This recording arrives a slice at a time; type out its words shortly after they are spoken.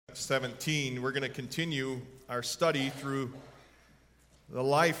17, we're going to continue our study through the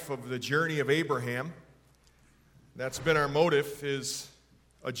life of the journey of Abraham. That's been our motive, is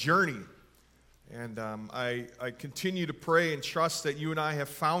a journey. And I continue to pray and trust that you and I have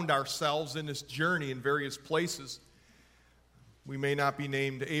found ourselves in this journey in various places. We may not be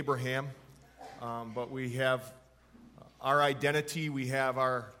named Abraham, but we have our identity, we have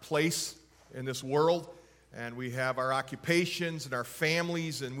our place in this world, and we have our occupations and our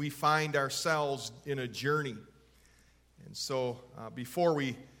families, and we find ourselves in a journey. And so before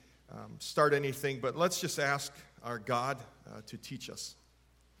we start anything, but let's just ask our God to teach us.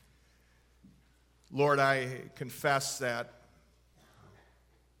 Lord, I confess that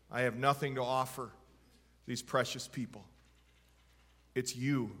I have nothing to offer these precious people. It's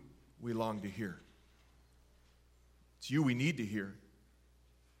you we long to hear. It's you we need to hear.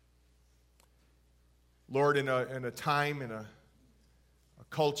 Lord, in a time, in a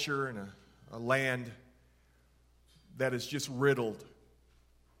culture, in a land that is just riddled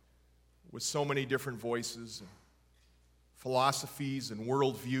with so many different voices and philosophies and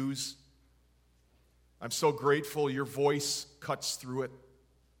worldviews, I'm so grateful your voice cuts through it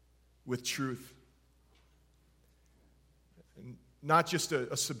with truth. And not just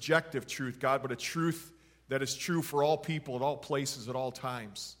a subjective truth, God, but a truth that is true for all people at all places at all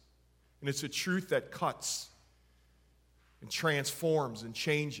times. And it's a truth that cuts and transforms and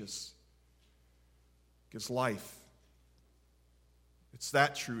changes, gives life. It's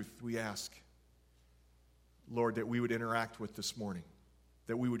that truth we ask, Lord, that we would interact with this morning,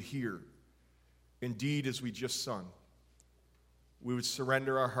 that we would hear. Indeed, as we just sung, we would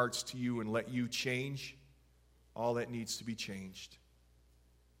surrender our hearts to you and let you change all that needs to be changed.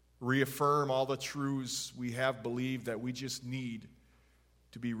 Reaffirm all the truths we have believed that we just need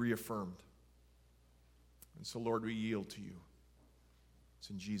to be reaffirmed. And so, Lord, we yield to you. It's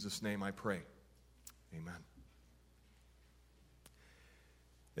in Jesus' name I pray. Amen.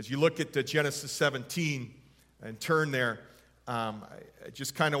 As you look at Genesis 17 and turn there, I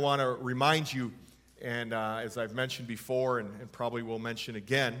just kind of want to remind you, and as I've mentioned before and probably will mention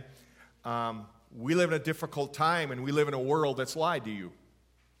again, we live in a difficult time, and we live in a world that's lied to you.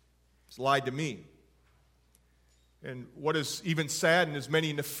 It's lied to me. And what is even saddened is many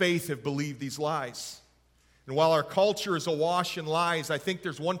in the faith have believed these lies. And while our culture is awash in lies, I think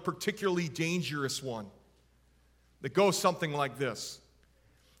there's one particularly dangerous one that goes something like this.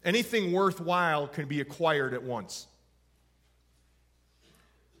 Anything worthwhile can be acquired at once.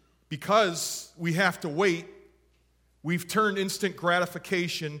 Because we have to wait, we've turned instant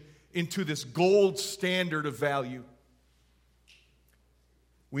gratification into this gold standard of value.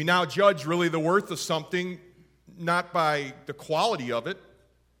 We now judge really the worth of something not by the quality of it,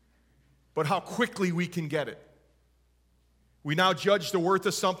 but how quickly we can get it. We now judge the worth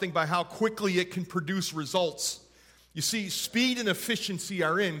of something by how quickly it can produce results. You see, speed and efficiency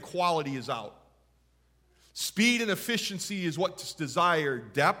are in, quality is out. Speed and efficiency is what's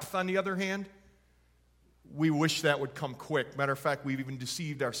desired. Depth, on the other hand, we wish that would come quick. Matter of fact, we've even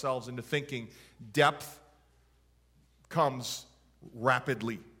deceived ourselves into thinking depth comes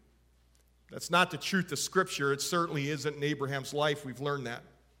rapidly. That's not the truth of Scripture. It certainly isn't in Abraham's life. We've learned that.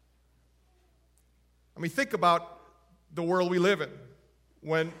 I mean, think about the world we live in.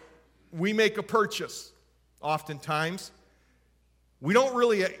 When we make a purchase, oftentimes, we don't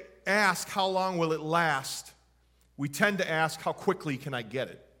really ask how long will it last. We tend to ask how quickly can I get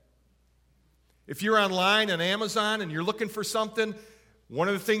it. If you're online on Amazon and you're looking for something, one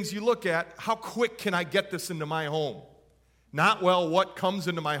of the things you look at, how quick can I get this into my home? Not, well, what comes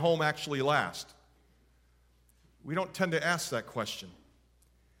into my home actually last. We don't tend to ask that question.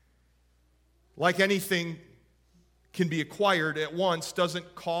 Like anything can be acquired at once,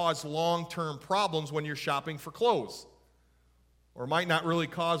 doesn't cause long-term problems when you're shopping for clothes. Or might not really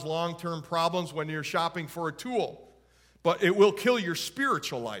cause long-term problems when you're shopping for a tool. But it will kill your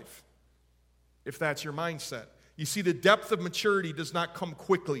spiritual life, if that's your mindset. You see, the depth of maturity does not come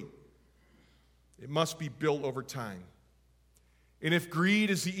quickly. It must be built over time. And if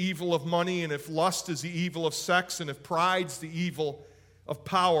greed is the evil of money, and if lust is the evil of sex, and if pride's the evil of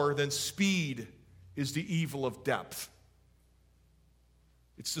power, then speed is the evil of depth.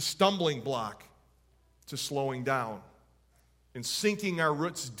 It's the stumbling block to slowing down and sinking our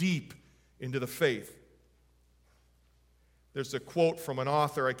roots deep into the faith. There's a quote from an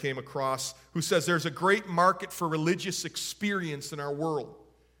author I came across who says, "There's a great market for religious experience in our world.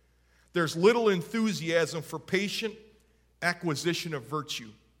 There's little enthusiasm for patient acquisition of virtue.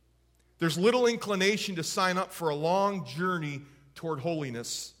 There's little inclination to sign up for a long journey toward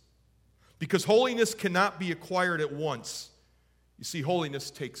holiness, because holiness cannot be acquired at once. You see,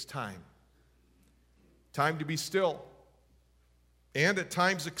 holiness takes time. Time to be still. And at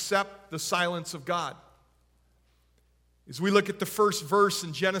times accept the silence of God. As we look at the first verse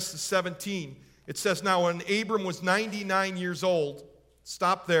in Genesis 17, it says, now when Abram was 99 years old,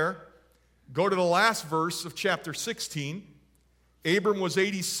 stop there, go to the last verse of chapter 16. Abram was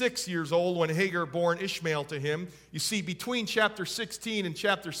 86 years old when Hagar bore Ishmael to him. You see, between chapter 16 and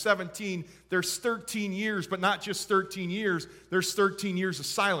chapter 17, there's 13 years, but not just 13 years, there's 13 years of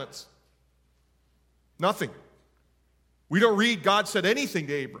silence. Nothing. We don't read God said anything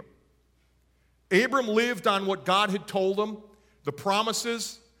to Abram. Abram lived on what God had told him, the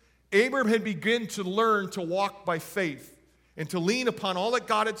promises. Abram had begun to learn to walk by faith and to lean upon all that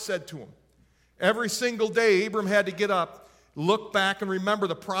God had said to him. Every single day, Abram had to get up, look back, and remember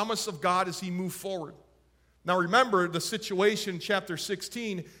the promise of God as he moved forward. Now remember the situation in chapter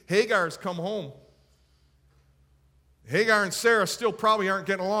 16, Hagar's come home. Hagar and Sarah still probably aren't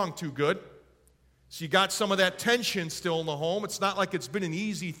getting along too good. So you got some of that tension still in the home. It's not like it's been an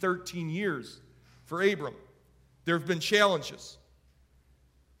easy 13 years for Abram. There have been challenges.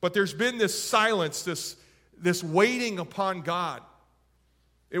 But there's been this silence, this waiting upon God.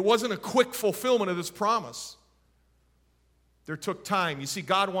 It wasn't a quick fulfillment of this promise. There took time. You see,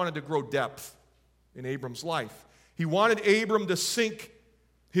 God wanted to grow depth in Abram's life. He wanted Abram to sink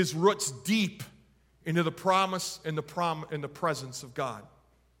his roots deep into the promise and the presence of God.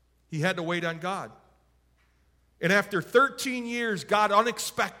 He had to wait on God. And after 13 years, God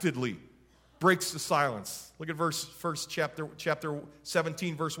unexpectedly breaks the silence. Look at chapter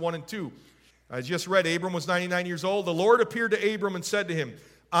 17, verse 1 and 2. I just read, Abram was 99 years old. The Lord appeared to Abram and said to him,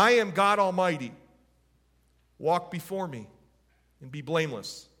 I am God Almighty. Walk before me and be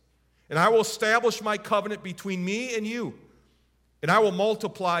blameless. And I will establish my covenant between me and you, and I will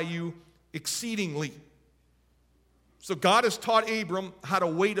multiply you exceedingly. So God has taught Abram how to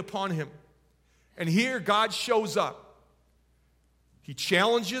wait upon him. And here God shows up. He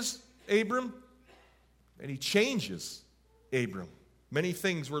challenges Abram, and he changes Abram. Many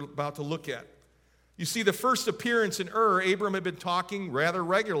things we're about to look at. You see, the first appearance in Ur, Abram had been talking rather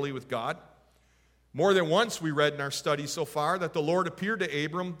regularly with God. More than once we read in our study so far that the Lord appeared to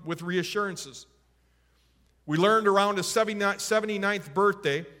Abram with reassurances. We learned around his 79th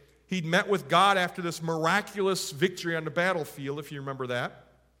birthday, he'd met with God after this miraculous victory on the battlefield, if you remember that.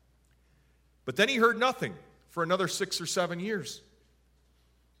 But then he heard nothing for another 6 or 7 years.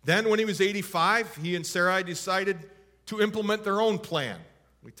 Then when he was 85, he and Sarai decided to implement their own plan.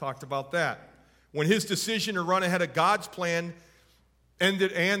 We talked about that. When his decision to run ahead of God's plan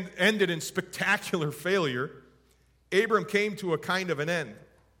ended in spectacular failure, Abram came to a kind of an end.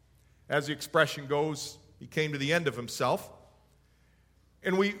 As the expression goes, he came to the end of himself.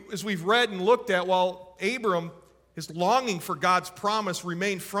 And as we've read and looked at, while Abram, his longing for God's promise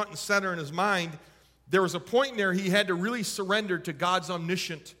remained front and center in his mind, there was a point in there he had to really surrender to God's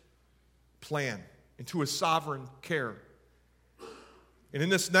omniscient plan and to his sovereign care. And in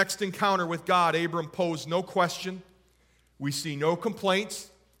this next encounter with God, Abram posed no question. We see no complaints.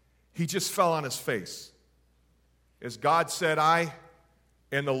 He just fell on his face. As God said, I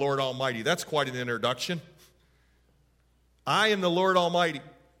am the Lord Almighty. That's quite an introduction. I am the Lord Almighty.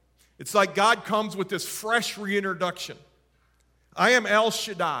 It's like God comes with this fresh reintroduction. I am El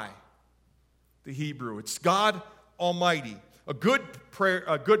Shaddai, the Hebrew. It's God Almighty. A good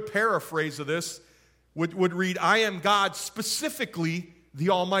paraphrase of this would read, I am God, specifically the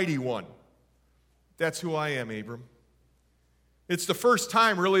Almighty One. That's who I am, Abram. It's the first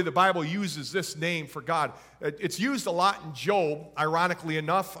time, really, the Bible uses this name for God. It's used a lot in Job, ironically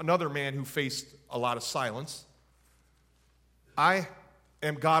enough, another man who faced a lot of silence. I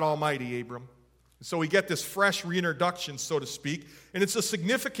am God Almighty, Abram. So we get this fresh reintroduction, so to speak, and it's a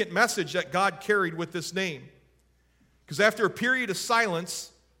significant message that God carried with this name. Because after a period of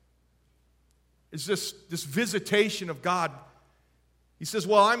silence, is this visitation of God. He says,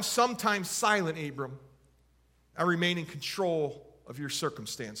 well, I'm sometimes silent, Abram. I remain in control of your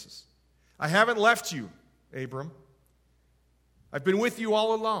circumstances. I haven't left you, Abram. I've been with you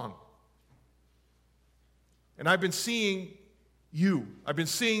all along. And I've been seeing you. I've been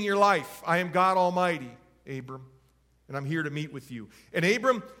seeing your life. I am God Almighty, Abram. And I'm here to meet with you. And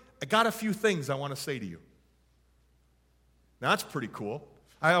Abram, I got a few things I want to say to you. Now, that's pretty cool.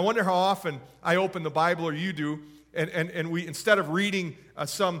 I wonder how often I open the Bible, or you do, and we, instead of reading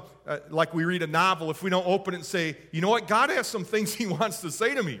like we read a novel, if we don't open it and say, you know what, God has some things he wants to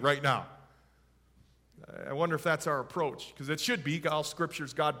say to me right now. I wonder if that's our approach, because it should be. All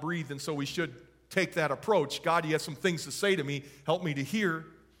Scripture's God-breathed, and so we should take that approach. God, he has some things to say to me. Help me to hear.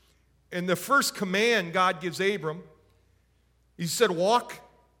 And the first command God gives Abram, He said, walk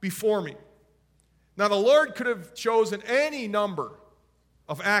before me. Now, the Lord could have chosen any number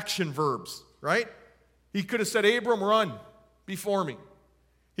of action verbs, right? He could have said, Abram, run before me.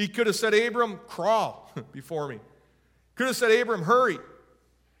 He could have said, Abram, crawl before me. Could have said, Abram, hurry.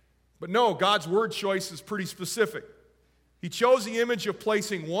 But no, God's word choice is pretty specific. He chose the image of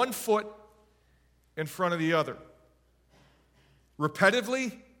placing one foot in front of the other,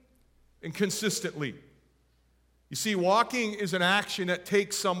 repetitively and consistently. You see, walking is an action that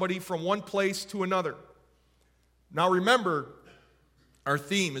takes somebody from one place to another. Now remember, our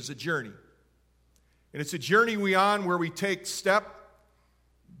theme is a journey. And it's a journey where we take step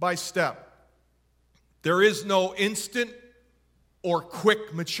by step. There is no instant or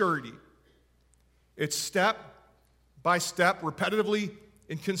quick maturity. It's step by step, repetitively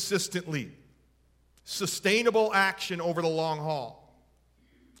and consistently. Sustainable action over the long haul.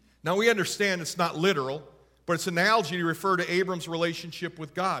 Now we understand it's not literal, but it's an analogy to refer to Abram's relationship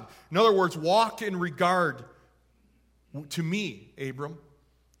with God. In other words, walk in regard to me, Abram.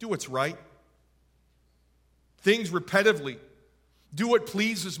 Do what's right. Things repetitively. Do what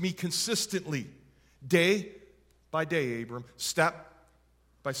pleases me consistently. Day by day, Abram. Step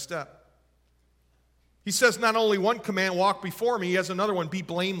by step. He says not only one command, walk before me, he has another one, be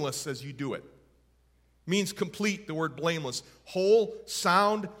blameless as you do it. It means complete, the word blameless. Whole,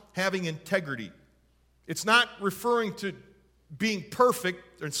 sound, having integrity. It's not referring to being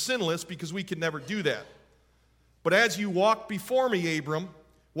perfect and sinless, because we can never do that. But as you walk before me, Abram,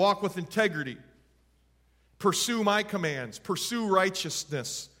 walk with integrity. Pursue my commands. Pursue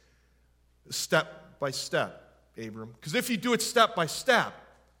righteousness step by step, Abram. Because if you do it step by step,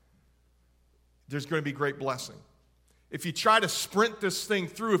 there's going to be great blessing. If you try to sprint this thing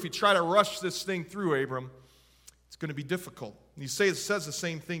through, if you try to rush this thing through, Abram, it's going to be difficult. And it says the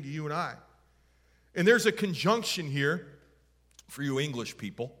same thing to you and I. And there's a conjunction here for you English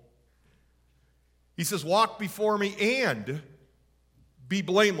people. He says, walk before me and be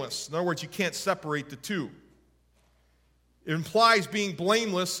blameless. In other words, you can't separate the two. It implies being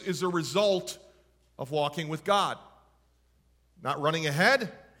blameless is a result of walking with God. Not running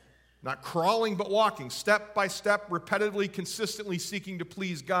ahead, not crawling, but walking. Step by step, repetitively, consistently seeking to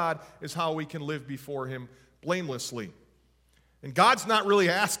please God is how we can live before Him blamelessly. And God's not really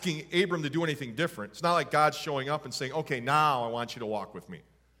asking Abram to do anything different. It's not like God's showing up and saying, okay, now I want you to walk with me.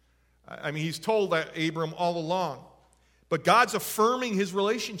 I mean, He's told that Abram all along. But God's affirming His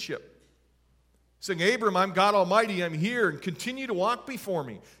relationship. Saying, Abram, I'm God Almighty, I'm here, and continue to walk before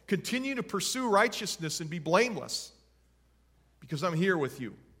me. Continue to pursue righteousness and be blameless, because I'm here with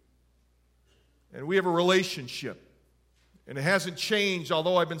you. And we have a relationship. And it hasn't changed,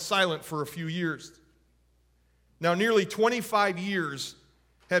 although I've been silent for a few years. Now, nearly 25 years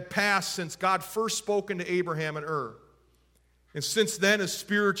had passed since God first spoken to Abraham in Ur. And since then, his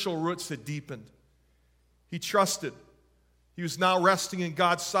spiritual roots had deepened. He trusted. He was now resting in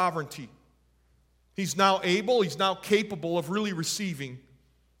God's sovereignty. He's now capable of really receiving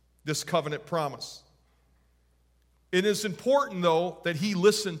this covenant promise. It is important, though, that he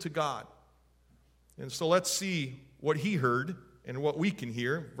listened to God. And so let's see what he heard and what we can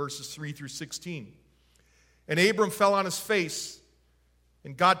hear, verses 3 through 16. And Abram fell on his face,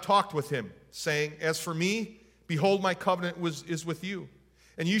 and God talked with him, saying, as for me, behold, my covenant is with you.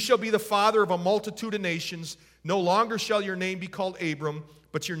 And you shall be the father of a multitude of nations. No longer shall your name be called Abram,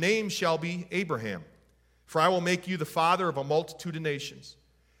 but your name shall be Abraham. For I will make you the father of a multitude of nations.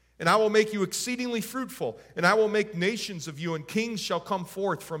 And I will make you exceedingly fruitful, and I will make nations of you, and kings shall come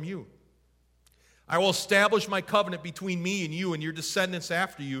forth from you. I will establish my covenant between me and you and your descendants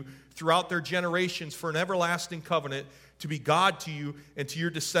after you throughout their generations for an everlasting covenant to be God to you and to your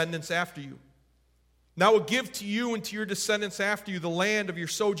descendants after you. And I will give to you and to your descendants after you the land of your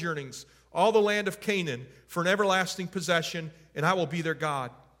sojournings, all the land of Canaan, for an everlasting possession, and I will be their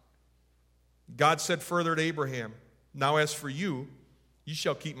God. God said further to Abraham, now as for you, you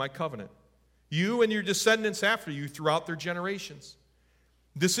shall keep my covenant, you and your descendants after you throughout their generations.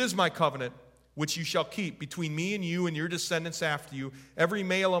 This is my covenant, which you shall keep between me and you and your descendants after you. Every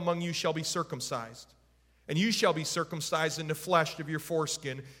male among you shall be circumcised, and you shall be circumcised in the flesh of your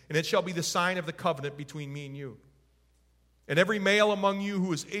foreskin, and it shall be the sign of the covenant between me and you. And every male among you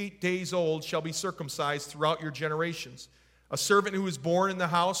who is 8 days old shall be circumcised throughout your generations. A servant who is born in the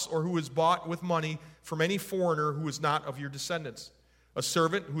house or who is bought with money from any foreigner who is not of your descendants. A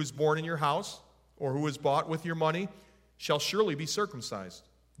servant who is born in your house or who is bought with your money shall surely be circumcised.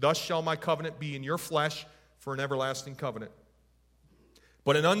 Thus shall my covenant be in your flesh for an everlasting covenant.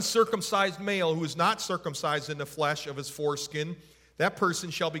 But an uncircumcised male who is not circumcised in the flesh of his foreskin, that person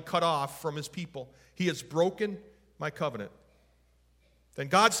shall be cut off from his people. He has broken my covenant. Then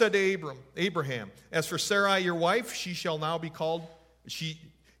God said to Abraham, as for Sarai your wife, you shall not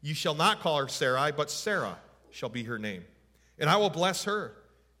call her Sarai, but Sarah shall be her name. And I will bless her,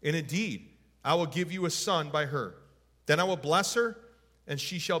 and indeed I will give you a son by her. Then I will bless her, and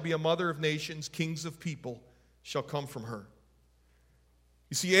she shall be a mother of nations, kings of people shall come from her.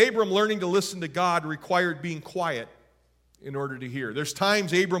 You see, Abram learning to listen to God required being quiet in order to hear. There's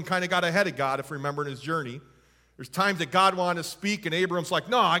times Abram kind of got ahead of God, if you remember, in his journey. There's times that God wanted to speak, and Abram's like,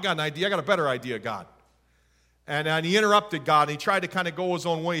 no, I got an idea. I got a better idea, God. And he interrupted God, and he tried to kind of go his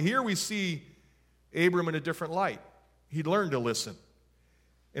own way. Here we see Abram in a different light. He learned to listen.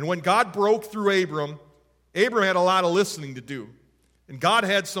 And when God broke through Abram had a lot of listening to do. And God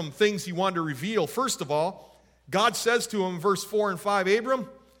had some things he wanted to reveal. First of all, God says to him in verse 4 and 5, Abram,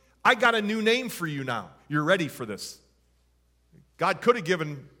 I got a new name for you now. You're ready for this. God could have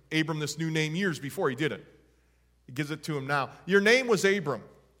given Abram this new name years before. He didn't. He gives it to him now. Your name was Abram.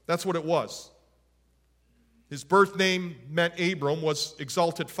 That's what it was. His birth name meant Abram, was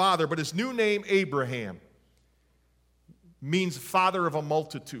exalted father, but his new name, Abraham, means father of a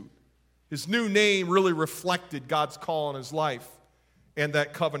multitude. His new name really reflected God's call on his life and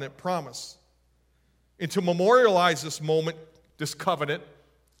that covenant promise. And to memorialize this moment, this covenant,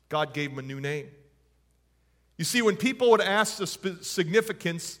 God gave him a new name. You see, when people would ask the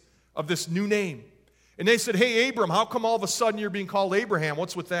significance of this new name, and they said, hey, Abram, how come all of a sudden you're being called Abraham?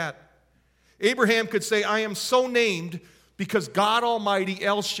 What's with that? Abraham could say, I am so named because God Almighty,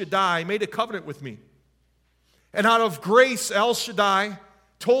 El Shaddai, made a covenant with me. And out of grace, El Shaddai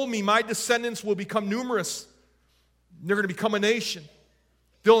told me my descendants will become numerous. They're going to become a nation.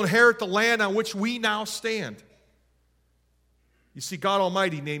 They'll inherit the land on which we now stand. You see, God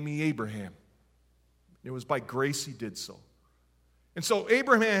Almighty named me Abraham. It was by grace he did so. And so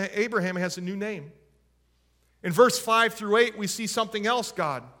Abraham has a new name. In verse 5 through 8, we see something else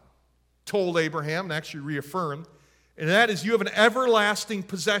God told Abraham and actually reaffirmed, and that is you have an everlasting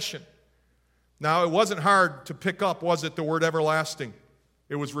possession. Now, it wasn't hard to pick up, was it, the word everlasting?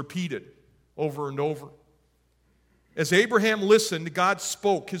 It was repeated over and over. As Abraham listened, God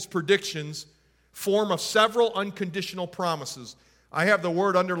spoke. His predictions form of several unconditional promises. I have the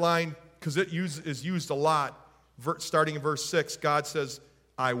word underlined because it is used a lot. Starting in verse 6, God says,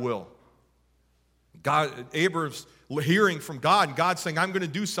 I will. Abraham's hearing from God, and God saying, I'm going to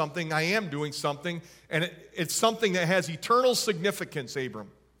do something, I am doing something, and it's something that has eternal significance, Abram.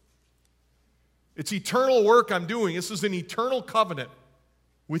 It's eternal work I'm doing. This is an eternal covenant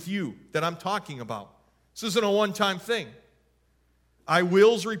with you that I'm talking about. This isn't a one-time thing. I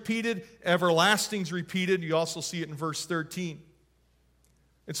will's repeated, everlasting's repeated. You also see it in verse 13.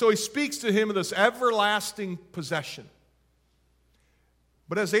 And so he speaks to him of this everlasting possession.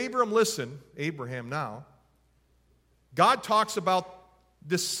 But as Abraham now, God talks about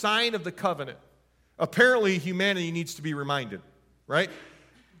this sign of the covenant. Apparently, humanity needs to be reminded, right?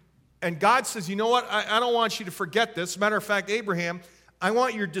 And God says, you know what? I don't want you to forget this. Matter of fact, Abraham, I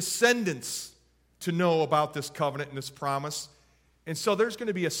want your descendants to know about this covenant and this promise. And so there's going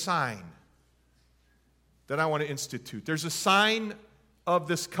to be a sign that I want to institute. There's a sign of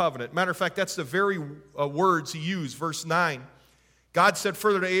this covenant. Matter of fact, that's the very words he used. Verse 9. God said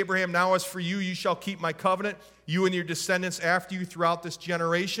further to Abraham, now as for you, you shall keep my covenant, you and your descendants after you throughout this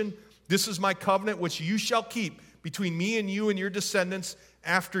generation. This is my covenant which you shall keep between me and you and your descendants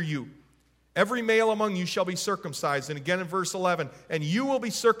after you. Every male among you shall be circumcised. And again in verse 11, and you will be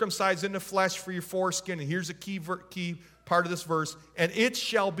circumcised in the flesh for your foreskin. And here's a key part of this verse. And it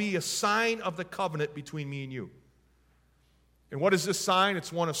shall be a sign of the covenant between me and you. And what is this sign?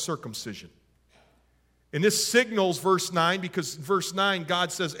 It's one of circumcision. And this signals verse 9, because in verse 9,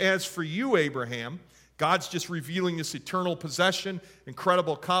 God says, as for you, Abraham, God's just revealing this eternal possession,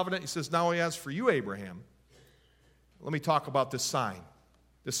 incredible covenant. He says, now as for you, Abraham, let me talk about this sign,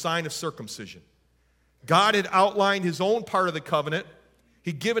 the sign of circumcision. God had outlined his own part of the covenant.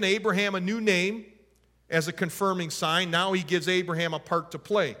 He'd given Abraham a new name as a confirming sign. Now he gives Abraham a part to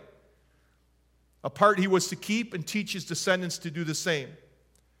play, a part he was to keep and teach his descendants to do the same.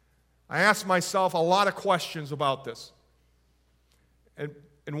 I asked myself a lot of questions about this.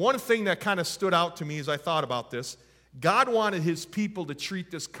 And one thing that kind of stood out to me as I thought about this, God wanted his people to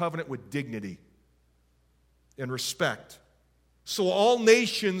treat this covenant with dignity and respect, so all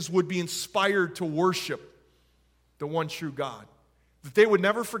nations would be inspired to worship the one true God, that they would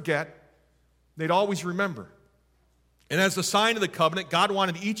never forget, they'd always remember. And as a sign of the covenant, God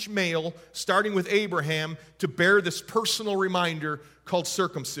wanted each male, starting with Abraham, to bear this personal reminder called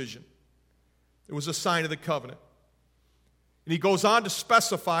circumcision. It was a sign of the covenant. And he goes on to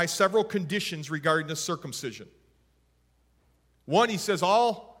specify several conditions regarding the circumcision. One, he says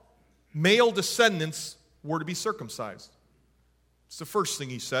all male descendants were to be circumcised. It's the first thing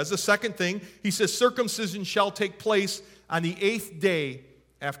he says. The second thing, he says circumcision shall take place on the 8th day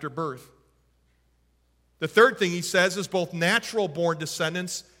after birth. The third thing he says is both natural-born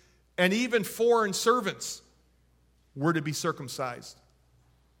descendants and even foreign servants were to be circumcised.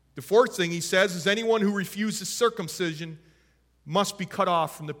 The fourth thing he says is anyone who refuses circumcision must be cut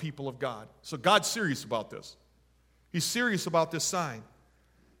off from the people of God. So God's serious about this. He's serious about this sign.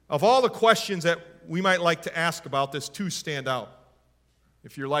 Of all the questions that we might like to ask about this, two stand out.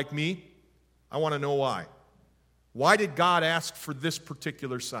 If you're like me, I want to know why. Why did God ask for this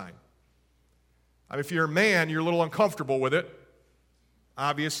particular sign? I mean, if you're a man, you're a little uncomfortable with it,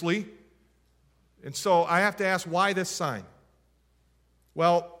 obviously. And so I have to ask, why this sign?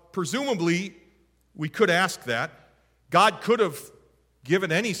 Well, presumably, we could ask that. God could have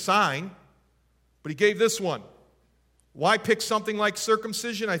given any sign, but he gave this one. Why pick something like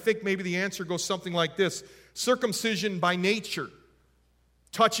circumcision? I think maybe the answer goes something like this. Circumcision by nature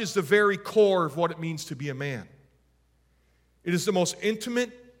touches the very core of what it means to be a man. It is the most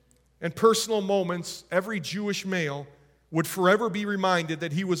intimate and personal moments every Jewish male would forever be reminded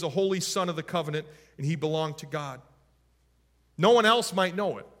that he was a holy son of the covenant and he belonged to God. No one else might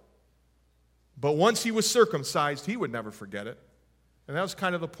know it. But once he was circumcised, he would never forget it. And that was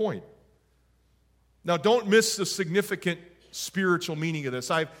kind of the point. Now, don't miss the significant spiritual meaning of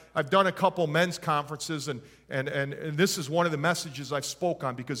this. I've done a couple men's conferences, and this is one of the messages I've spoke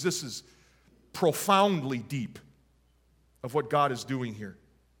on because this is profoundly deep of what God is doing here.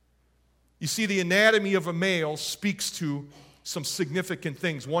 You see, the anatomy of a male speaks to some significant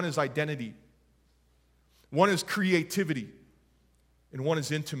things. One is identity. One is creativity. And one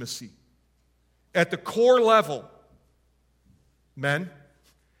is intimacy. At the core level, men,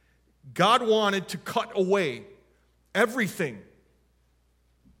 God wanted to cut away everything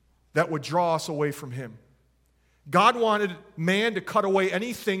that would draw us away from him. God wanted man to cut away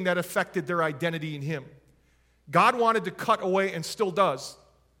anything that affected their identity in him. God wanted to cut away, and still does,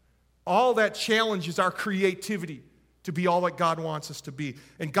 all that challenges our creativity to be all that God wants us to be.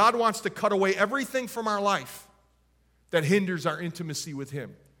 And God wants to cut away everything from our life that hinders our intimacy with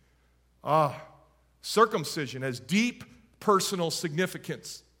him. Circumcision has deep personal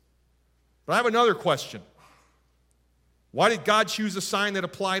significance. But I have another question. Why did God choose a sign that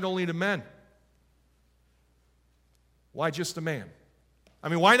applied only to men? Why just a man? I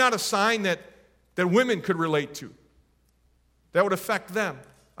mean, why not a sign that women could relate to, that would affect them?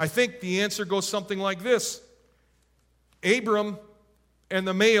 I think the answer goes something like this. Abram and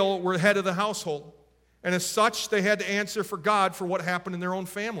the male were head of the household, and as such, they had to answer for God for what happened in their own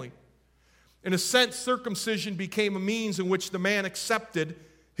family. In a sense, circumcision became a means in which the man accepted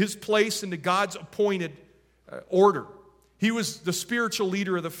his place into God's appointed order. He was the spiritual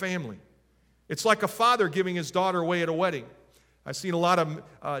leader of the family. It's like a father giving his daughter away at a wedding. I've seen a lot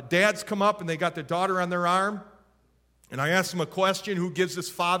of dads come up and they got their daughter on their arm, and I ask them a question: who gives this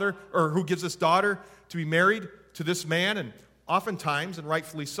father or who gives this daughter to be married to this man? And oftentimes, and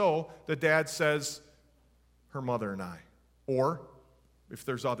rightfully so, the dad says, her mother and I. Or, if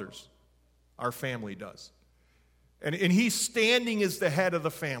there's others, our family does. And he's standing as the head of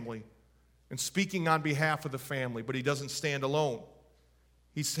the family and speaking on behalf of the family, but he doesn't stand alone.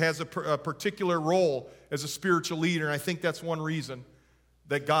 He has a particular role as a spiritual leader, and I think that's one reason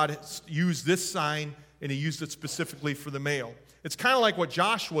that God used this sign, and he used it specifically for the male. It's kind of like what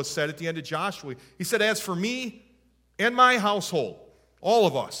Joshua said at the end of Joshua. He said, as for me and my household, all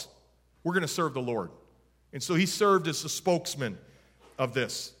of us, we're going to serve the Lord. And so he served as the spokesman of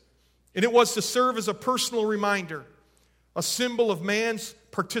this. And it was to serve as a personal reminder, a symbol of man's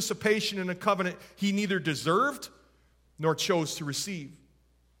participation in a covenant he neither deserved nor chose to receive.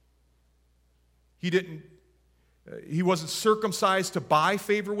 He wasn't circumcised to buy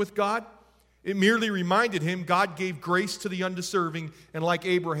favor with God. It merely reminded him God gave grace to the undeserving, and like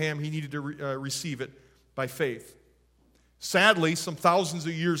Abraham, he needed to receive it by faith. Sadly, some thousands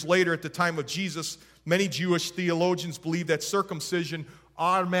of years later, at the time of Jesus, many Jewish theologians believed that circumcision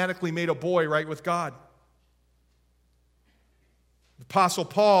automatically made a boy right with God. The Apostle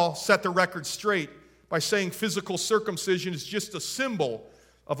Paul set the record straight by saying physical circumcision is just a symbol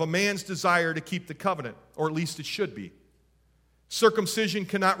of a man's desire to keep the covenant, or at least it should be. Circumcision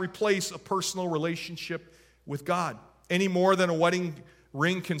cannot replace a personal relationship with God any more than a wedding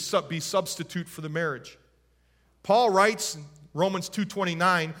ring can be substitute for the marriage. Paul writes in Romans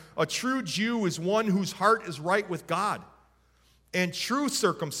 2:29, a true Jew is one whose heart is right with God. And true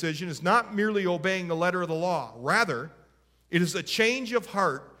circumcision is not merely obeying the letter of the law. Rather, it is a change of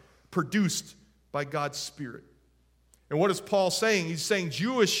heart produced by God's Spirit. And what is Paul saying? He's saying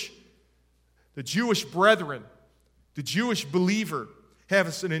the Jewish brethren, the Jewish believer,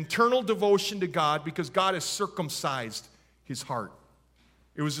 have an internal devotion to God because God has circumcised his heart.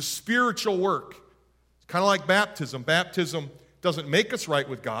 It was a spiritual work. It's kind of like baptism. Baptism doesn't make us right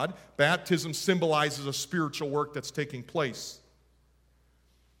with God. Baptism symbolizes a spiritual work that's taking place.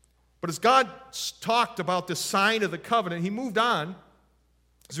 But as God talked about the sign of the covenant, he moved on,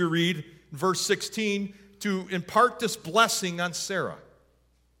 as we read in verse 16, to impart this blessing on Sarai.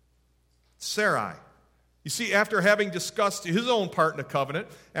 You see, after having discussed his own part in the covenant,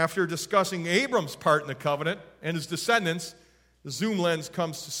 after discussing Abram's part in the covenant and his descendants, the zoom lens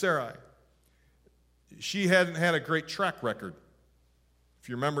comes to Sarai. She hadn't had a great track record. If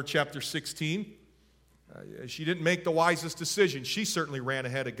you remember chapter 16, she didn't make the wisest decision. She certainly ran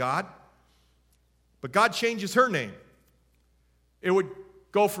ahead of God. But God changes her name. It would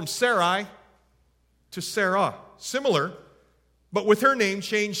go from Sarai to Sarah. Similar, but with her name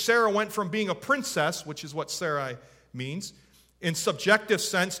changed, Sarah went from being a princess, which is what Sarai means, in subjective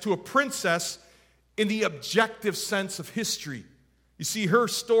sense, to a princess in the objective sense of history. You see, her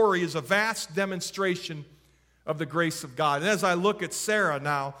story is a vast demonstration of the grace of God. And as I look at Sarah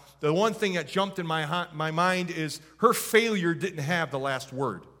now, the one thing that jumped in my mind is her failure didn't have the last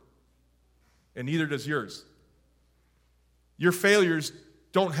word. And neither does yours. Your failures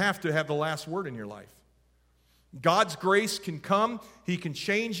don't have to have the last word in your life. God's grace can come. He can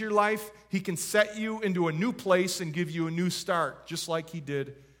change your life. He can set you into a new place and give you a new start, just like he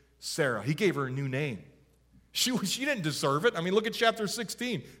did Sarah. He gave her a new name. She didn't deserve it. I mean, look at chapter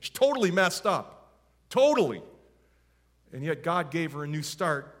 16. She totally messed up. Totally. And yet God gave her a new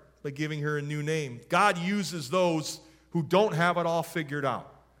start by giving her a new name. God uses those who don't have it all figured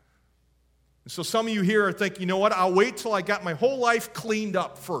out. And so some of you here are thinking, you know what, I'll wait till I got my whole life cleaned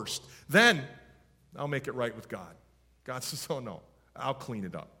up first. Then I'll make it right with God. God says, oh no, I'll clean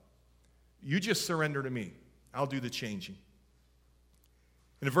it up. You just surrender to me. I'll do the changing.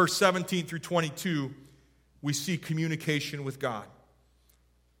 And in verse 17 through 22, we see communication with God.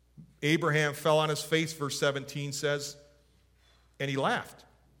 Abraham fell on his face, verse 17 says, and he laughed.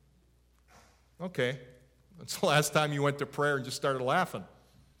 Okay, that's the last time you went to prayer and just started laughing.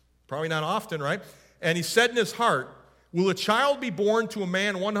 Probably not often, right? And he said in his heart, will a child be born to a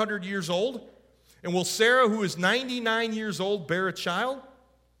man 100 years old? And will Sarah, who is 99 years old, bear a child?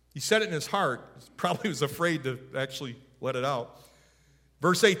 He said it in his heart. He probably was afraid to actually let it out.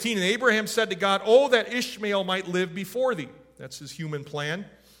 Verse 18, and Abraham said to God, oh, that Ishmael might live before thee. That's his human plan.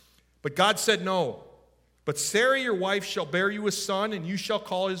 But God said, no. But Sarah, your wife, shall bear you a son, and you shall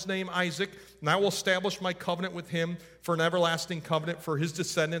call his name Isaac, and I will establish my covenant with him for an everlasting covenant for his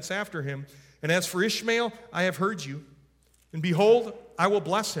descendants after him. And as for Ishmael, I have heard you. And behold, I will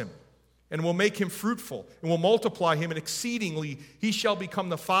bless him, and will make him fruitful, and will multiply him, and exceedingly he shall become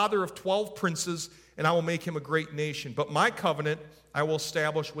the father of 12 princes, and I will make him a great nation. But my covenant I will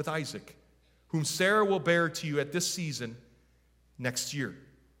establish with Isaac, whom Sarah will bear to you at this season next year.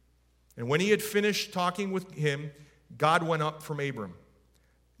 And when he had finished talking with him, God went up from Abram.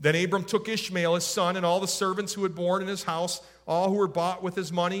 Then Abram took Ishmael, his son, and all the servants who had borne in his house, all who were bought with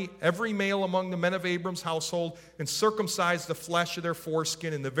his money, every male among the men of Abram's household, and circumcised the flesh of their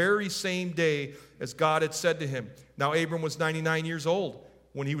foreskin in the very same day as God had said to him. Now Abram was 99 years old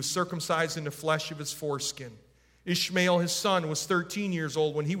when he was circumcised in the flesh of his foreskin. Ishmael, his son, was 13 years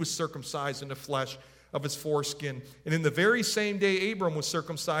old when he was circumcised in the flesh of his foreskin. And in the very same day Abram was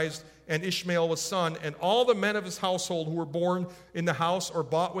circumcised, and Ishmael was son, and all the men of his household who were born in the house or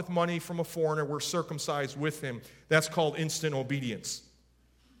bought with money from a foreigner were circumcised with him. That's called instant obedience.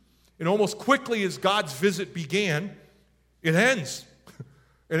 And almost quickly as God's visit began, it ends.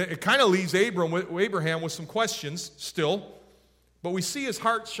 And it kind of leaves Abraham with some questions still, but we see his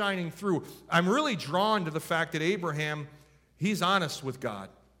heart shining through. I'm really drawn to the fact that Abraham, he's honest with God.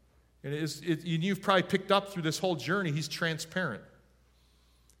 And you've probably picked up through this whole journey, he's transparent.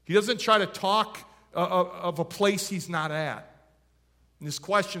 He doesn't try to talk of a place he's not at. And his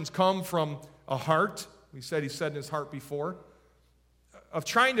questions come from a heart, he said in his heart before, of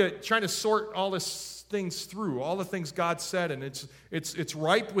trying to sort all these things through, all the things God said, and it's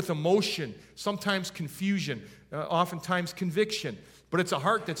ripe with emotion, sometimes confusion, oftentimes conviction, but it's a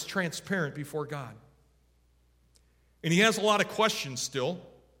heart that's transparent before God. And he has a lot of questions still.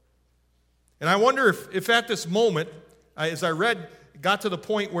 And I wonder if at this moment, as I read, got to the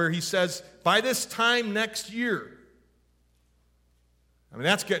point where he says, by this time next year. I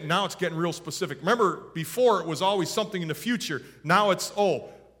mean, now it's getting real specific. Remember, before it was always something in the future. Now it's,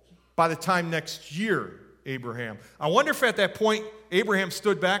 by the time next year, Abraham. I wonder if at that point, Abraham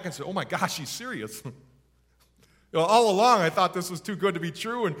stood back and said, oh my gosh, he's serious. All along, I thought this was too good to be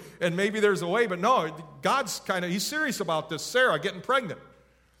true, and maybe there's a way, but no, he's serious about this, Sarah getting pregnant.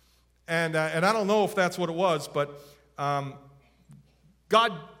 And I don't know if that's what it was, but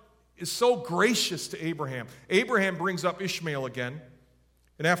God is so gracious to Abraham. Abraham brings up Ishmael again.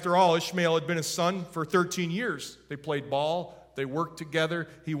 And after all, Ishmael had been his son for 13 years. They played ball. They worked together.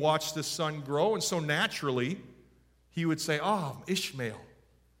 He watched his son grow. And so naturally, he would say, oh, Ishmael,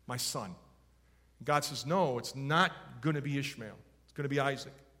 my son. God says, no, it's not going to be Ishmael. It's going to be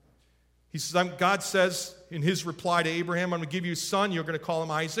Isaac. He says, God says in his reply to Abraham, I'm going to give you a son. You're going to call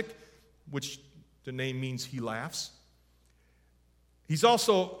him Isaac, which the name means he laughs. He's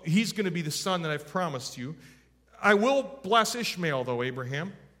going to be the son that I've promised you. I will bless Ishmael, though,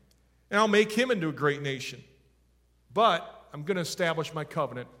 Abraham, and I'll make him into a great nation. But I'm going to establish my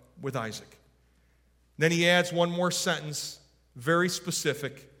covenant with Isaac. Then he adds one more sentence, very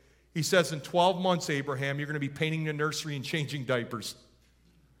specific. He says, in 12 months, Abraham, you're going to be painting the nursery and changing diapers.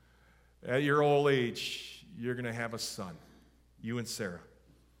 At your old age, you're going to have a son, you and Sarah.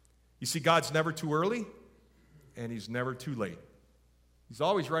 You see, God's never too early, and he's never too late. He's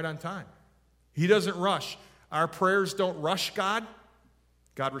always right on time. He doesn't rush. Our prayers don't rush God.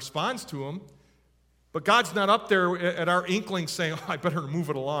 God responds to them. But God's not up there at our inkling saying, oh, I better move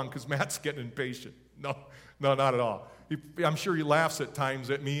it along because Matt's getting impatient. No, not at all. I'm sure he laughs at times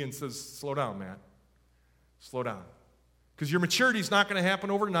at me and says, slow down, Matt. Slow down. Because your maturity is not going to happen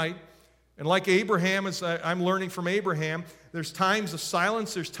overnight. And like Abraham, as I'm learning from Abraham, there's times of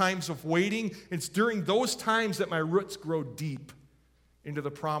silence, there's times of waiting. It's during those times that my roots grow deep into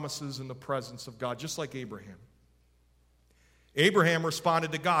the promises and the presence of God, just like Abraham. Abraham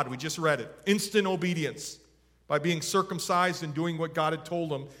responded to God. We just read it. Instant obedience by being circumcised and doing what God had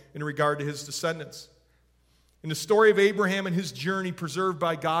told him in regard to his descendants. In the story of Abraham and his journey preserved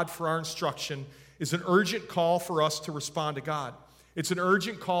by God for our instruction is an urgent call for us to respond to God. It's an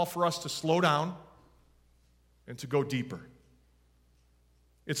urgent call for us to slow down and to go deeper.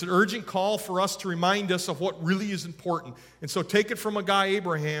 It's an urgent call for us to remind us of what really is important. And so take it from a guy,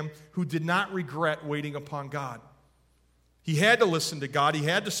 Abraham, who did not regret waiting upon God. He had to listen to God. He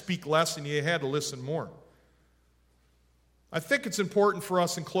had to speak less, and he had to listen more. I think it's important for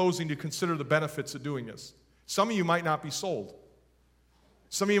us in closing to consider the benefits of doing this. Some of you might not be sold.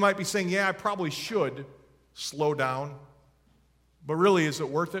 Some of you might be saying, yeah, I probably should slow down. But really, is it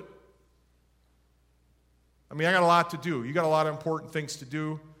worth it? I mean, I got a lot to do. You got a lot of important things to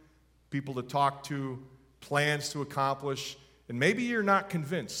do, people to talk to, plans to accomplish, and maybe you're not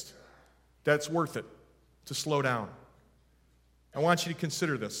convinced that it's worth it to slow down. I want you to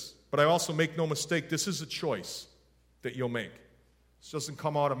consider this, but I also make no mistake, this is a choice that you'll make. This doesn't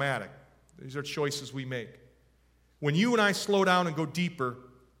come automatic. These are choices we make. When you and I slow down and go deeper,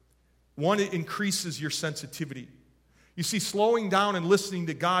 one, it increases your sensitivity. You see, slowing down and listening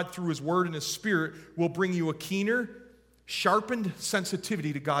to God through his word and his spirit will bring you a keener, sharpened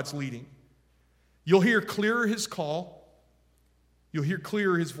sensitivity to God's leading. You'll hear clearer his call. You'll hear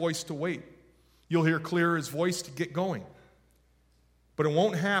clearer his voice to wait. You'll hear clearer his voice to get going. But it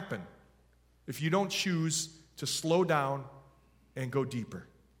won't happen if you don't choose to slow down and go deeper.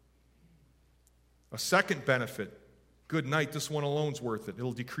 A second benefit, good night, this one alone's worth it.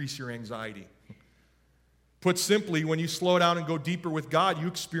 It'll decrease your anxiety. Put simply, when you slow down and go deeper with God, you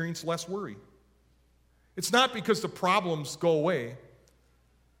experience less worry. It's not because the problems go away,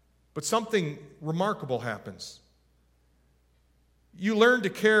 but something remarkable happens. You learn to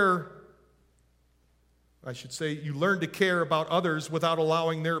care about others without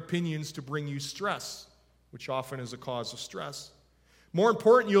allowing their opinions to bring you stress, which often is a cause of stress. More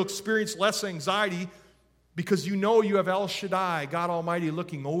important, you'll experience less anxiety because you know you have El Shaddai, God Almighty,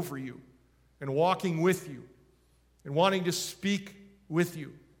 looking over you and walking with you and wanting to speak with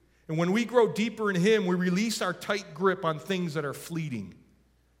you. And when we grow deeper in him, we release our tight grip on things that are fleeting.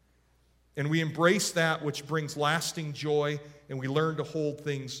 And we embrace that which brings lasting joy, and we learn to hold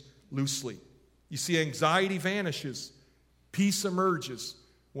things loosely. You see, anxiety vanishes. Peace emerges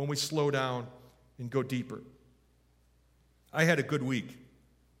when we slow down and go deeper. I had a good week.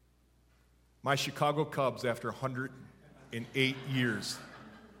 My Chicago Cubs, after 108 years,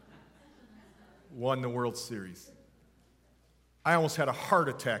 won the World Series. I almost had a heart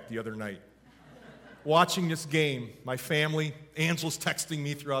attack the other night. Watching this game, my family, Angela's texting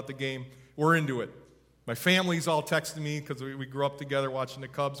me throughout the game. We're into it. My family's all texting me because we grew up together watching the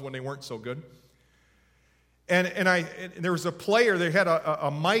Cubs when they weren't so good. And there was a player, they had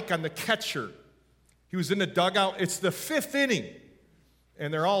a mic on the catcher. He was in the dugout. It's the fifth inning.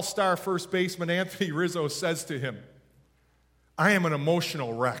 And their all-star first baseman, Anthony Rizzo, says to him, I am an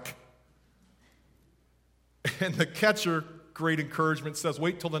emotional wreck. And the catcher, great encouragement, says,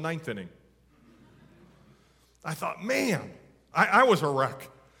 wait till the 9th inning. I thought, man, I was a wreck.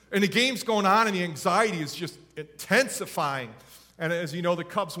 And the game's going on, and the anxiety is just intensifying. And as you know, the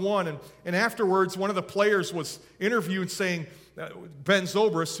Cubs won. And afterwards, one of the players was interviewed saying, Ben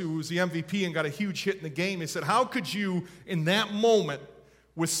Zobrist, who was the MVP and got a huge hit in the game, he said, how could you, in that moment,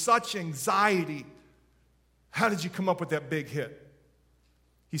 with such anxiety, how did you come up with that big hit?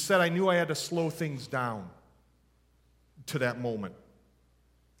 He said, I knew I had to slow things down to that moment.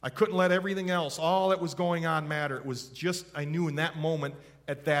 I couldn't let everything else, all that was going on, matter. It was just, I knew in that moment,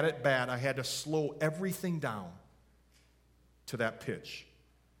 at that at-bat, I had to slow everything down to that pitch.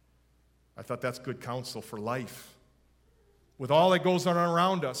 I thought that's good counsel for life. With all that goes on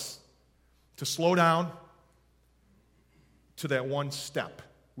around us, to slow down to that one step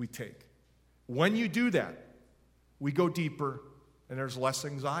we take. When you do that, we go deeper and there's less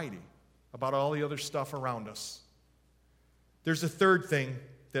anxiety about all the other stuff around us. There's a third thing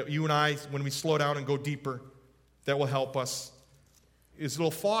that you and I, when we slow down and go deeper, that will help us, is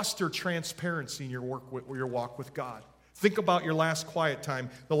it'll foster transparency in your walk with God. Think about your last quiet time,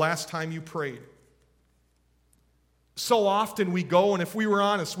 the last time you prayed. So often we go, and if we were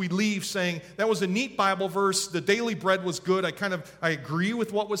honest, we'd leave saying, that was a neat Bible verse, the daily bread was good, I agree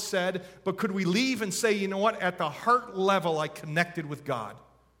with what was said, but could we leave and say, you know what, at the heart level, I connected with God?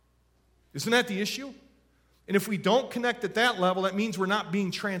 Isn't that the issue? And if we don't connect at that level, that means we're not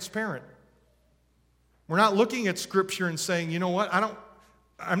being transparent. We're not looking at Scripture and saying, you know what,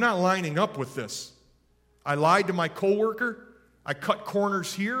 I'm not lining up with this. I lied to my coworker. I cut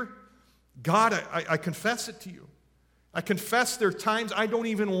corners here. God, I confess it to you. I confess there are times I don't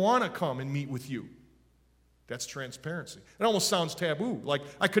even want to come and meet with you. That's transparency. It almost sounds taboo. Like,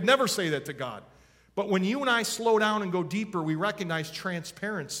 I could never say that to God. But when you and I slow down and go deeper, we recognize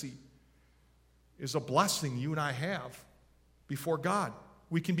transparency is a blessing you and I have before God.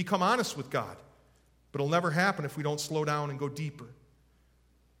 We can become honest with God, but it'll never happen if we don't slow down and go deeper.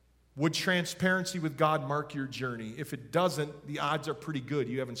 Would transparency with God mark your journey? If it doesn't, the odds are pretty good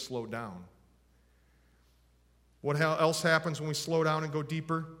you haven't slowed down. What else happens when we slow down and go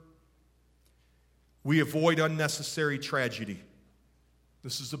deeper? We avoid unnecessary tragedy.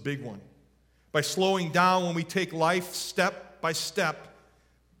 This is a big one. By slowing down, when we take life step by step,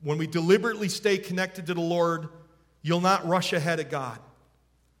 when we deliberately stay connected to the Lord, you'll not rush ahead of God.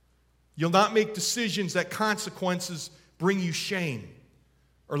 You'll not make decisions that consequences bring you shame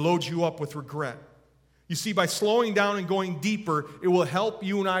or load you up with regret. You see, by slowing down and going deeper, it will help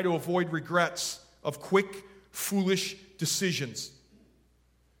you and I to avoid regrets of quick, foolish decisions.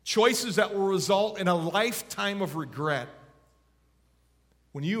 Choices that will result in a lifetime of regret.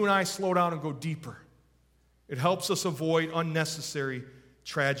 When you and I slow down and go deeper, it helps us avoid unnecessary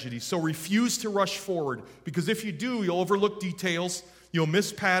tragedy. So refuse to rush forward, because if you do, you'll overlook details, you'll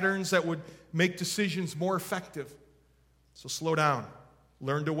miss patterns that would make decisions more effective. So slow down.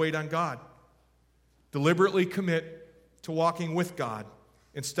 Learn to wait on God. Deliberately commit to walking with God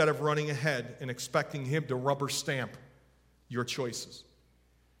instead of running ahead and expecting Him to rubber stamp your choices.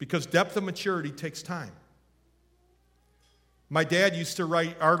 Because depth of maturity takes time. My dad used to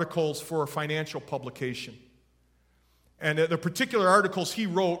write articles for a financial publication. And the particular articles he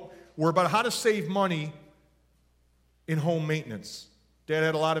wrote were about how to save money in home maintenance. Dad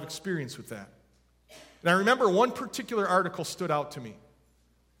had a lot of experience with that. And I remember one particular article stood out to me.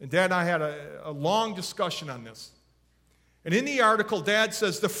 And Dad and I had a long discussion on this. And in the article, Dad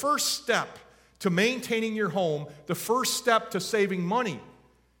says the first step to maintaining your home, the first step to saving money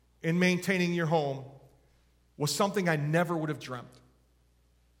in maintaining your home was something I never would have dreamt.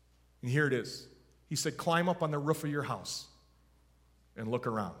 And here it is. He said, climb up on the roof of your house and look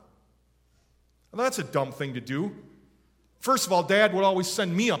around. Well, that's a dumb thing to do. First of all, Dad would always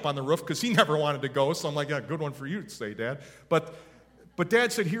send me up on the roof because he never wanted to go, so I'm like, yeah, good one for you to say, Dad. But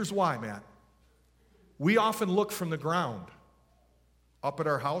Dad said, here's why, Matt. We often look from the ground up at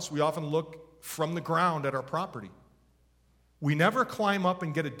our house. We often look from the ground at our property. We never climb up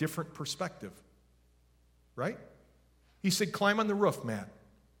and get a different perspective, right? He said, climb on the roof, Matt.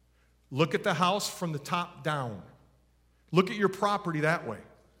 Look at the house from the top down. Look at your property that way.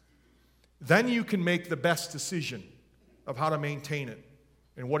 Then you can make the best decision of how to maintain it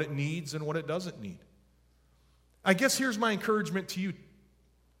and what it needs and what it doesn't need. I guess here's my encouragement to you.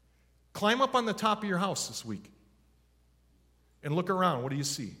 Climb up on the top of your house this week and look around. What do you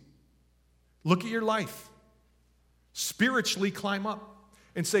see? Look at your life. Spiritually climb up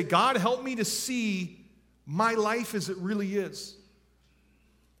and say, God, help me to see my life as it really is.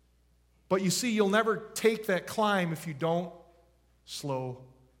 But you see, you'll never take that climb if you don't slow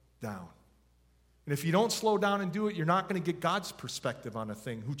down. And if you don't slow down and do it, you're not going to get God's perspective on a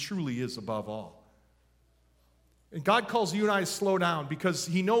thing, who truly is above all. And God calls you and I to slow down because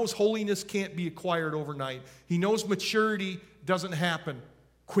He knows holiness can't be acquired overnight. He knows maturity doesn't happen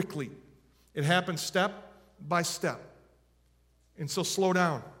quickly. It happens step by step. And so slow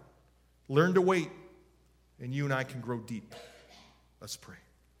down. Learn to wait. And you and I can grow deep. Let's pray.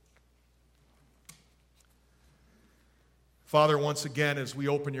 Father, once again, as we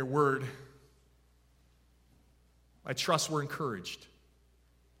open your word, I trust we're encouraged.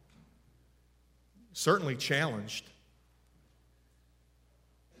 Certainly challenged.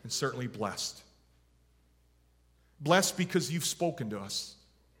 And certainly blessed. Blessed because you've spoken to us.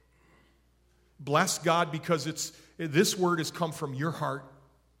 Bless God because this word has come from your heart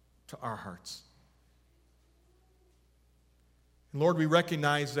to our hearts. And Lord, we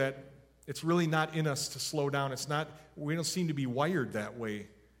recognize that it's really not in us to slow down. We don't seem to be wired that way.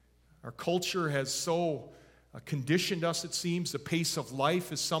 Our culture has so conditioned us, it seems. The pace of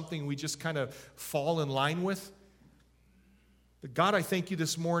life is something we just kind of fall in line with. But God, I thank you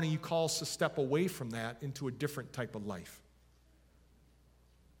this morning, you call us to step away from that into a different type of life.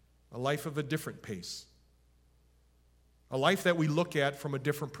 A life of a different pace. A life that we look at from a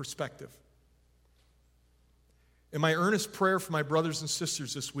different perspective. And my earnest prayer for my brothers and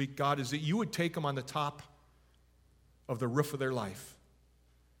sisters this week, God, is that you would take them on the top of the roof of their life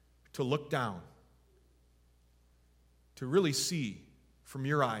to look down, to really see from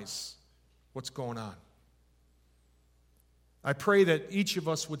your eyes what's going on. I pray that each of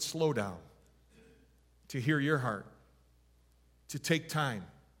us would slow down to hear your heart, to take time,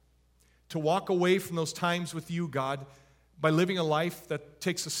 to walk away from those times with you, God, by living a life that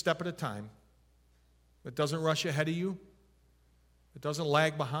takes a step at a time, that doesn't rush ahead of you, that doesn't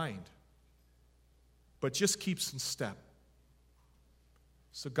lag behind, but just keeps in step.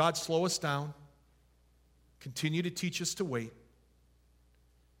 So God, slow us down, continue to teach us to wait,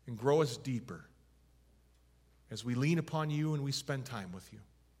 and grow us deeper as we lean upon you and we spend time with you.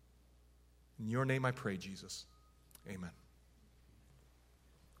 In your name I pray, Jesus. Amen.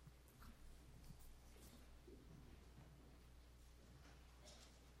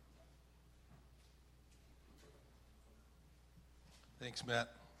 Thanks, Matt.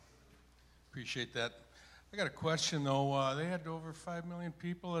 Appreciate that. I got a question, though. They had over 5 million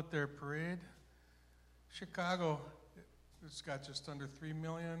people at their parade. Chicago, it's got just under 3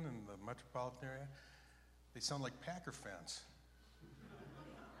 million in the metropolitan area. They sound like Packer fans.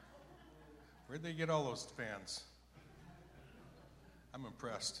 Where'd they get all those fans? I'm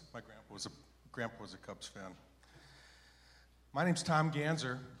impressed. My grandpa was a Cubs fan. My name's Tom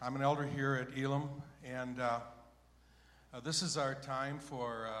Ganser. I'm an elder here at Elam, and this is our time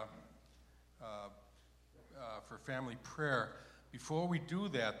for family prayer. Before we do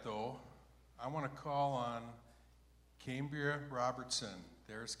that, though, I want to call on Cambria Robertson.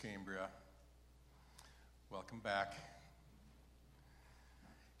 There's Cambria. Welcome back.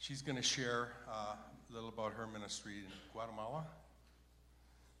 She's going to share a little about her ministry in Guatemala.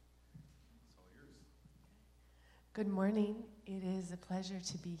 It's all yours. Good morning. It is a pleasure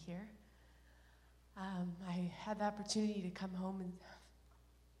to be here. I had the opportunity to come home and,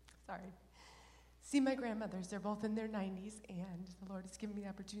 see my grandmothers. They're both in their 90s, and the Lord has given me the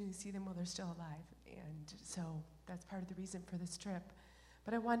opportunity to see them while they're still alive. And so that's part of the reason for this trip.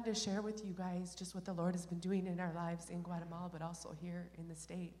 But I wanted to share with you guys just what the Lord has been doing in our lives in Guatemala, but also here in the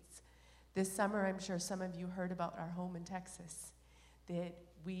States. This summer, I'm sure some of you heard about our home in Texas, that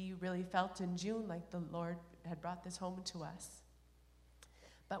we really felt in June like the Lord had brought this home to us.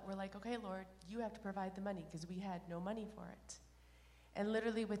 But we're like, okay, Lord, you have to provide the money, because we had no money for it. And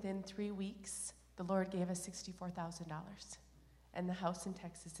literally within 3 weeks, the Lord gave us $64,000, and the house in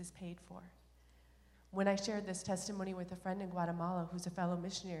Texas is paid for. When I shared this testimony with a friend in Guatemala who's a fellow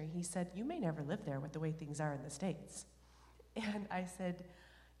missionary, he said, you may never live there with the way things are in the States. And I said,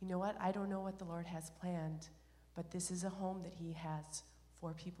 you know what? I don't know what the Lord has planned, but this is a home that he has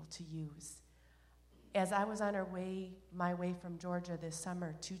for people to use. As I was on my way from Georgia this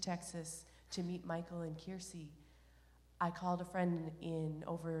summer to Texas to meet Michael and Kiersey, I called a friend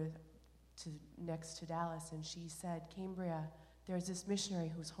next to Dallas, and she said, Cambria, there's this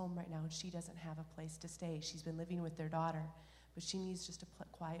missionary who's home right now, and she doesn't have a place to stay. She's been living with their daughter, but she needs just a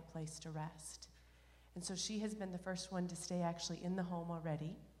quiet place to rest. And so she has been the first one to stay actually in the home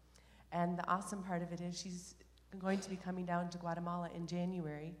already. And the awesome part of it is she's going to be coming down to Guatemala in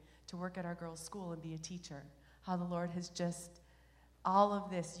January to work at our girls' school and be a teacher. How the Lord has just, all of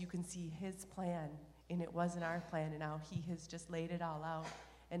this, you can see his plan, and it wasn't our plan, and now he has just laid it all out.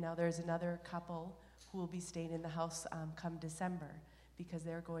 And now there's another couple who will be staying in the house come December, because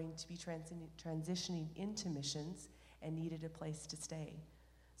they're going to be transitioning into missions and needed a place to stay.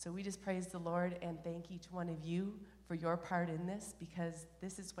 So we just praise the Lord and thank each one of you for your part in this, because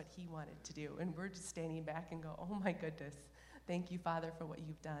this is what he wanted to do. And we're just standing back and go, oh my goodness, thank you, Father, for what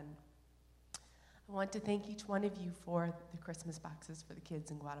you've done. I want to thank each one of you for the Christmas boxes for the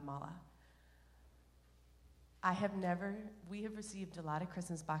kids in Guatemala. We have received a lot of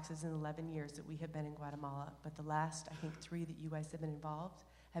Christmas boxes in 11 years that we have been in Guatemala, but the last, I think, 3 that you guys have been involved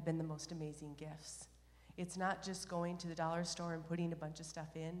have been the most amazing gifts. It's not just going to the dollar store and putting a bunch of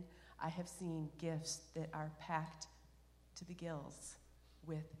stuff in. I have seen gifts that are packed to the gills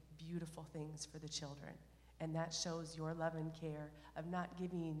with beautiful things for the children. And that shows your love and care of not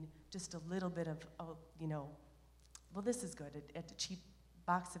giving just a little bit of, well, this is good, at a cheap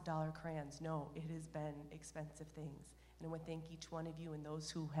box of dollar crayons. No, it has been expensive things. And I want to thank each one of you and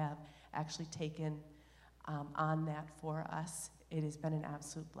those who have actually taken on that for us. It has been an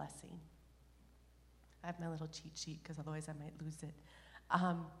absolute blessing. I have my little cheat sheet because otherwise I might lose it.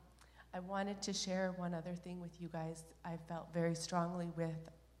 I wanted to share one other thing with you guys. I felt very strongly with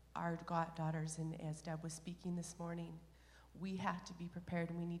our daughters, and as Deb was speaking this morning, we have to be prepared,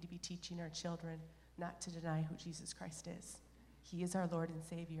 and we need to be teaching our children not to deny who Jesus Christ is. He is our Lord and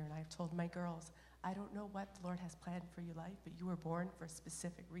Savior, and I've told my girls, I don't know what the Lord has planned for your life, but you were born for a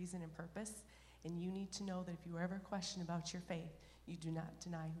specific reason and purpose, and you need to know that if you ever question about your faith, you do not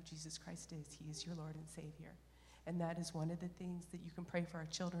deny who Jesus Christ is. He is your Lord and Savior. And that is one of the things that you can pray for our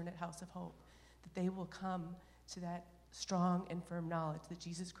children at House of Hope, that they will come to that strong and firm knowledge that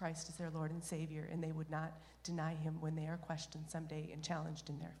Jesus Christ is their Lord and Savior, and they would not deny him when they are questioned someday and challenged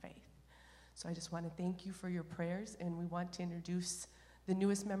in their faith. So I just want to thank you for your prayers, and we want to introduce the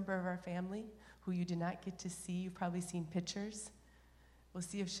newest member of our family, who you did not get to see. You've probably seen pictures. We'll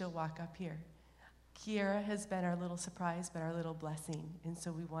see if she'll walk up here. Kiera has been our little surprise, but our little blessing, and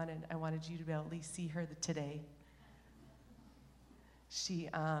so I wanted you to be able to at least see her today. She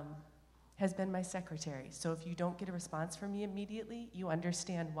has been my secretary, so if you don't get a response from me immediately, you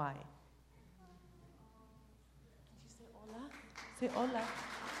understand why. Did you say hola? Say hola.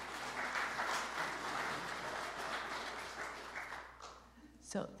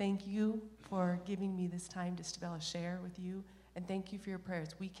 So thank you for giving me this time just to be able to share with you, and thank you for your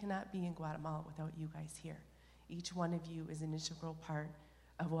prayers. We cannot be in Guatemala without you guys here. Each one of you is an integral part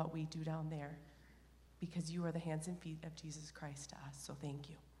of what we do down there, because you are the hands and feet of Jesus Christ to us, so thank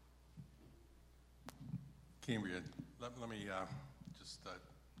you. Cambria, let me just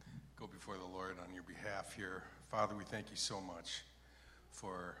go before the Lord on your behalf here. Father, we thank you so much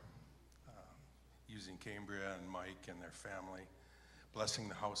for using Cambria and Mike and their family, blessing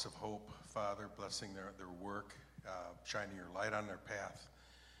the House of Hope, Father, blessing their work, shining your light on their path.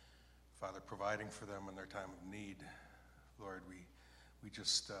 Father, providing for them in their time of need. Lord,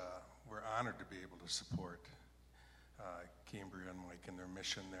 we're honored to be able to support Cambria and Mike in their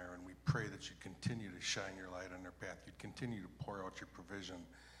mission there, and we pray that you continue to shine your light on their path. You'd continue to pour out your provision,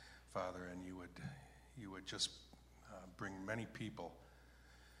 Father, and you would just bring many people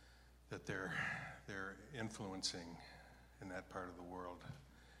that they're influencing in that part of the world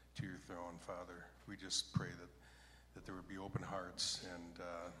to your throne, Father. We just pray that there would be open hearts, and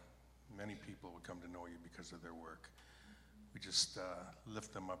many people would come to know you because of their work. We just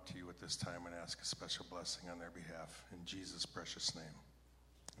lift them up to you at this time and ask a special blessing on their behalf. In Jesus' precious name,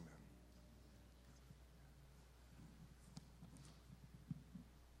 amen.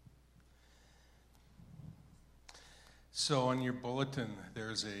 So on your bulletin,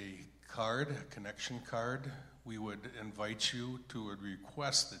 there's a card, a connection card. We would invite you to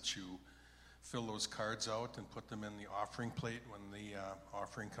request that you fill those cards out and put them in the offering plate when the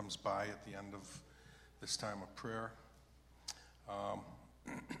offering comes by at the end of this time of prayer.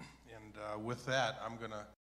 And with that, I'm going to